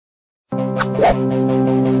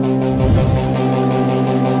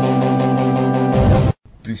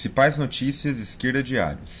Principais notícias, Esquerda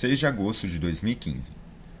Diário, 6 de agosto de 2015.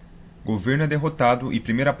 Governo é derrotado e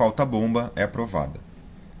primeira pauta bomba é aprovada.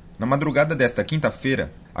 Na madrugada desta quinta-feira,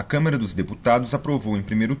 a Câmara dos Deputados aprovou em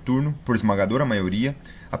primeiro turno, por esmagadora maioria,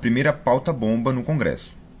 a primeira pauta bomba no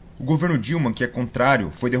Congresso. O governo Dilma, que é contrário,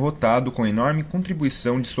 foi derrotado com enorme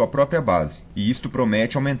contribuição de sua própria base, e isto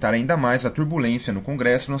promete aumentar ainda mais a turbulência no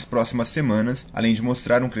Congresso nas próximas semanas, além de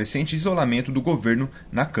mostrar um crescente isolamento do governo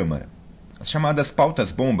na Câmara. As chamadas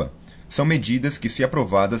pautas bomba são medidas que, se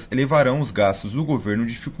aprovadas, elevarão os gastos do governo,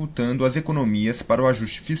 dificultando as economias para o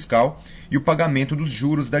ajuste fiscal e o pagamento dos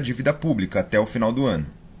juros da dívida pública até o final do ano.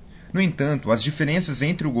 No entanto, as diferenças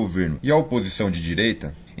entre o governo e a oposição de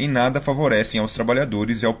direita em nada favorecem aos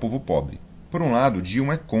trabalhadores e ao povo pobre. Por um lado,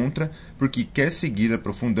 Dilma é contra porque quer seguir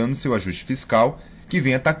aprofundando seu ajuste fiscal, que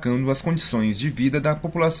vem atacando as condições de vida da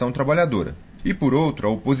população trabalhadora. E por outro,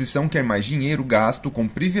 a oposição quer mais dinheiro gasto com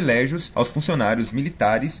privilégios aos funcionários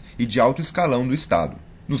militares e de alto escalão do Estado.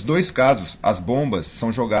 Nos dois casos, as bombas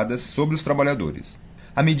são jogadas sobre os trabalhadores.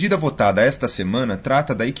 A medida votada esta semana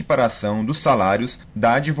trata da equiparação dos salários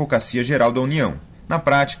da Advocacia Geral da União. Na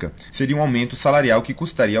prática, seria um aumento salarial que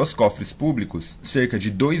custaria aos cofres públicos cerca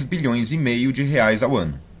de 2,5 bilhões de reais ao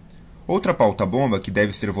ano. Outra pauta-bomba que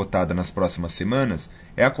deve ser votada nas próximas semanas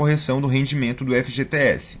é a correção do rendimento do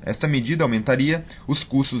FGTS. Esta medida aumentaria os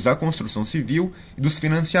custos da construção civil e dos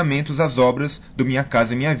financiamentos às obras do Minha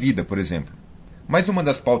Casa Minha Vida, por exemplo. Mas uma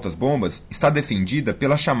das pautas-bombas está defendida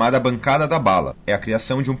pela chamada bancada da bala. É a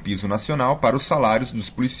criação de um piso nacional para os salários dos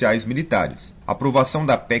policiais militares. A aprovação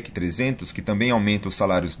da PEC 300, que também aumenta os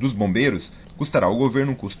salários dos bombeiros, custará ao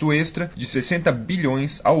governo um custo extra de 60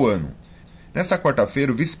 bilhões ao ano. Nesta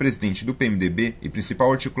quarta-feira, o vice-presidente do PMDB e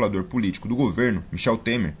principal articulador político do governo, Michel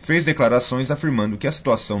Temer, fez declarações afirmando que a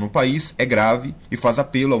situação no país é grave e faz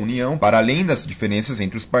apelo à União para além das diferenças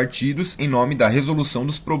entre os partidos em nome da resolução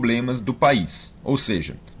dos problemas do país, ou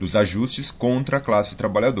seja, dos ajustes contra a classe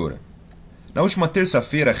trabalhadora. Na última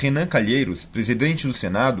terça-feira, Renan Calheiros, presidente do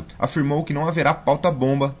Senado, afirmou que não haverá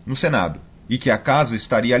pauta-bomba no Senado e que a casa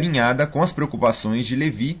estaria alinhada com as preocupações de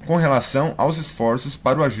Levi com relação aos esforços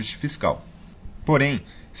para o ajuste fiscal. Porém,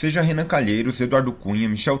 seja Renan Calheiros, Eduardo Cunha,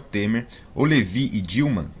 Michel Temer ou Levi e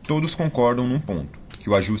Dilma, todos concordam num ponto, que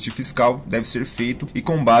o ajuste fiscal deve ser feito e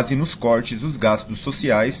com base nos cortes dos gastos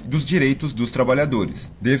sociais e dos direitos dos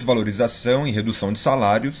trabalhadores, desvalorização e redução de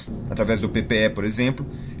salários, através do PPE, por exemplo,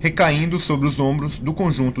 recaindo sobre os ombros do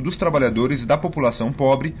conjunto dos trabalhadores e da população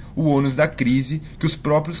pobre o ônus da crise que os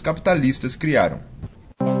próprios capitalistas criaram.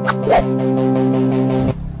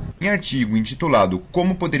 Em artigo intitulado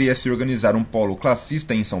Como poderia se organizar um polo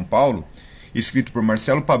classista em São Paulo, escrito por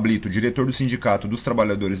Marcelo Pablito, diretor do Sindicato dos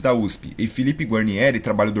Trabalhadores da USP, e Felipe Guarnieri,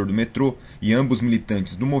 trabalhador do metrô, e ambos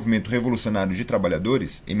militantes do Movimento Revolucionário de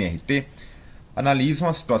Trabalhadores, MRT, analisam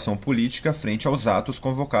a situação política frente aos atos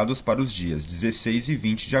convocados para os dias 16 e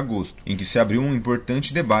 20 de agosto, em que se abriu um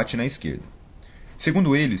importante debate na esquerda.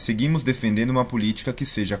 Segundo eles, seguimos defendendo uma política que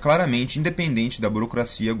seja claramente independente da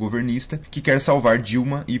burocracia governista que quer salvar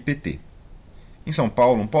Dilma e PT. Em São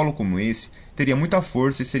Paulo, um polo como esse teria muita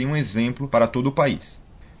força e seria um exemplo para todo o país.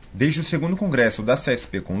 Desde o segundo congresso da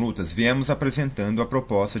CSP com Lutas, viemos apresentando a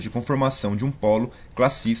proposta de conformação de um polo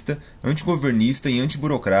classista, antigovernista e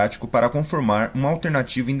antiburocrático para conformar uma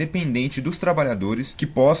alternativa independente dos trabalhadores que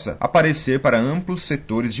possa aparecer para amplos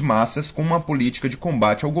setores de massas com uma política de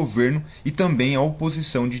combate ao governo e também à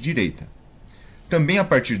oposição de direita. Também a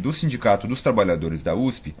partir do Sindicato dos Trabalhadores da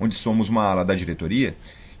USP, onde somos uma ala da diretoria,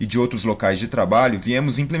 e de outros locais de trabalho,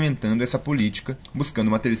 viemos implementando essa política, buscando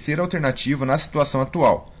uma terceira alternativa na situação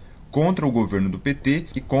atual, contra o governo do PT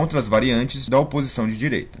e contra as variantes da oposição de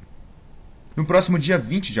direita. No próximo dia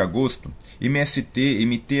 20 de agosto, MST,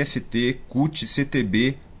 MTST, CUT,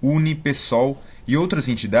 CTB, UNE, PSOL e outras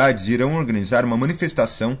entidades irão organizar uma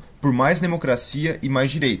manifestação por mais democracia e mais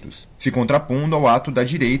direitos, se contrapondo ao ato da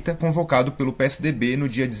direita convocado pelo PSDB no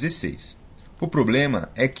dia 16. O problema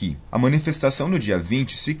é que a manifestação do dia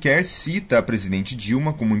 20 sequer cita a presidente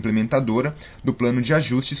Dilma como implementadora do plano de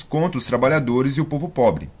ajustes contra os trabalhadores e o povo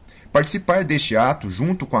pobre. Participar deste ato,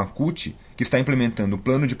 junto com a CUT, que está implementando o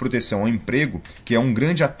plano de proteção ao emprego, que é um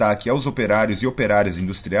grande ataque aos operários e operárias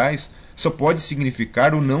industriais, só pode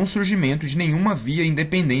significar o não surgimento de nenhuma via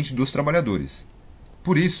independente dos trabalhadores.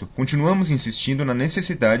 Por isso, continuamos insistindo na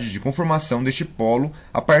necessidade de conformação deste polo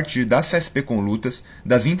a partir da CSP com Lutas,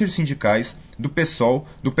 das intersindicais, do PSOL,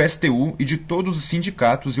 do PSTU e de todos os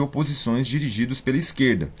sindicatos e oposições dirigidos pela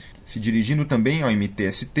esquerda, se dirigindo também ao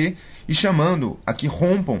MTST e chamando a que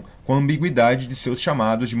rompam com a ambiguidade de seus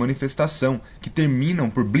chamados de manifestação, que terminam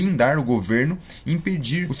por blindar o governo e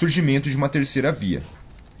impedir o surgimento de uma terceira via.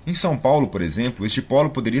 Em São Paulo, por exemplo, este polo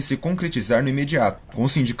poderia se concretizar no imediato, com o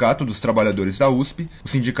Sindicato dos Trabalhadores da USP, o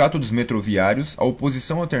Sindicato dos Metroviários, a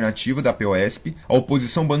oposição alternativa da POSP, a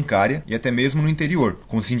oposição bancária e até mesmo no interior,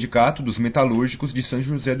 com o Sindicato dos Metalúrgicos de São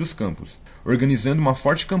José dos Campos, organizando uma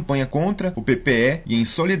forte campanha contra o PPE e em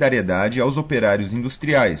solidariedade aos operários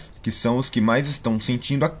industriais, que são os que mais estão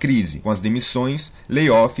sentindo a crise, com as demissões,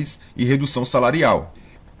 layoffs e redução salarial.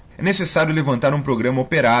 É necessário levantar um programa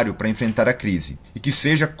operário para enfrentar a crise, e que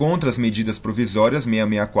seja contra as medidas provisórias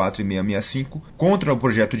 664 e 665, contra o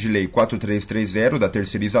projeto de lei 4330 da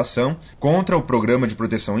terceirização, contra o programa de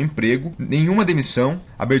proteção ao emprego, nenhuma demissão,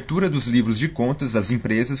 abertura dos livros de contas das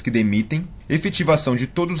empresas que demitem, efetivação de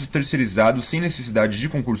todos os terceirizados sem necessidade de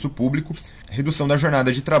concurso público, redução da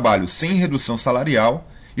jornada de trabalho sem redução salarial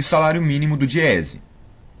e salário mínimo do Diese.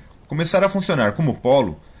 Começar a funcionar como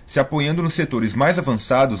polo, se apoiando nos setores mais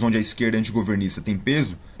avançados onde a esquerda antigovernista tem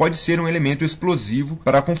peso, pode ser um elemento explosivo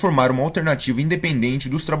para conformar uma alternativa independente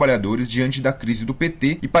dos trabalhadores diante da crise do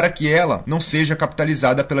PT e para que ela não seja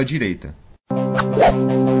capitalizada pela direita.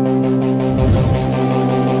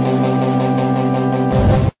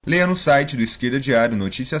 Leia no site do Esquerda Diário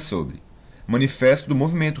notícias sobre Manifesto do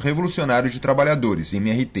Movimento Revolucionário de Trabalhadores,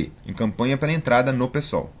 MRT, em campanha pela entrada no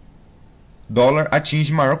PSOL. Dólar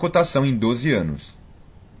atinge maior cotação em 12 anos.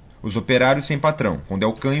 Os operários sem patrão, com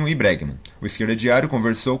Delcanho e Bregman. O Esquerda Diário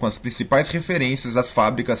conversou com as principais referências das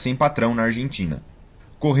fábricas sem patrão na Argentina.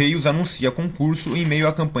 Correios anuncia concurso em meio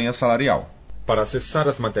à campanha salarial. Para acessar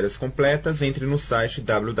as matérias completas, entre no site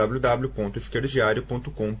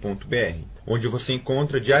www.esquerdadiario.com.br, onde você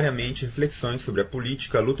encontra diariamente reflexões sobre a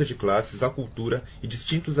política, a luta de classes, a cultura e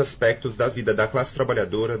distintos aspectos da vida da classe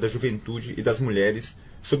trabalhadora, da juventude e das mulheres,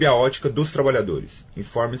 sob a ótica dos trabalhadores.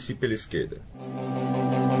 Informe-se pela esquerda.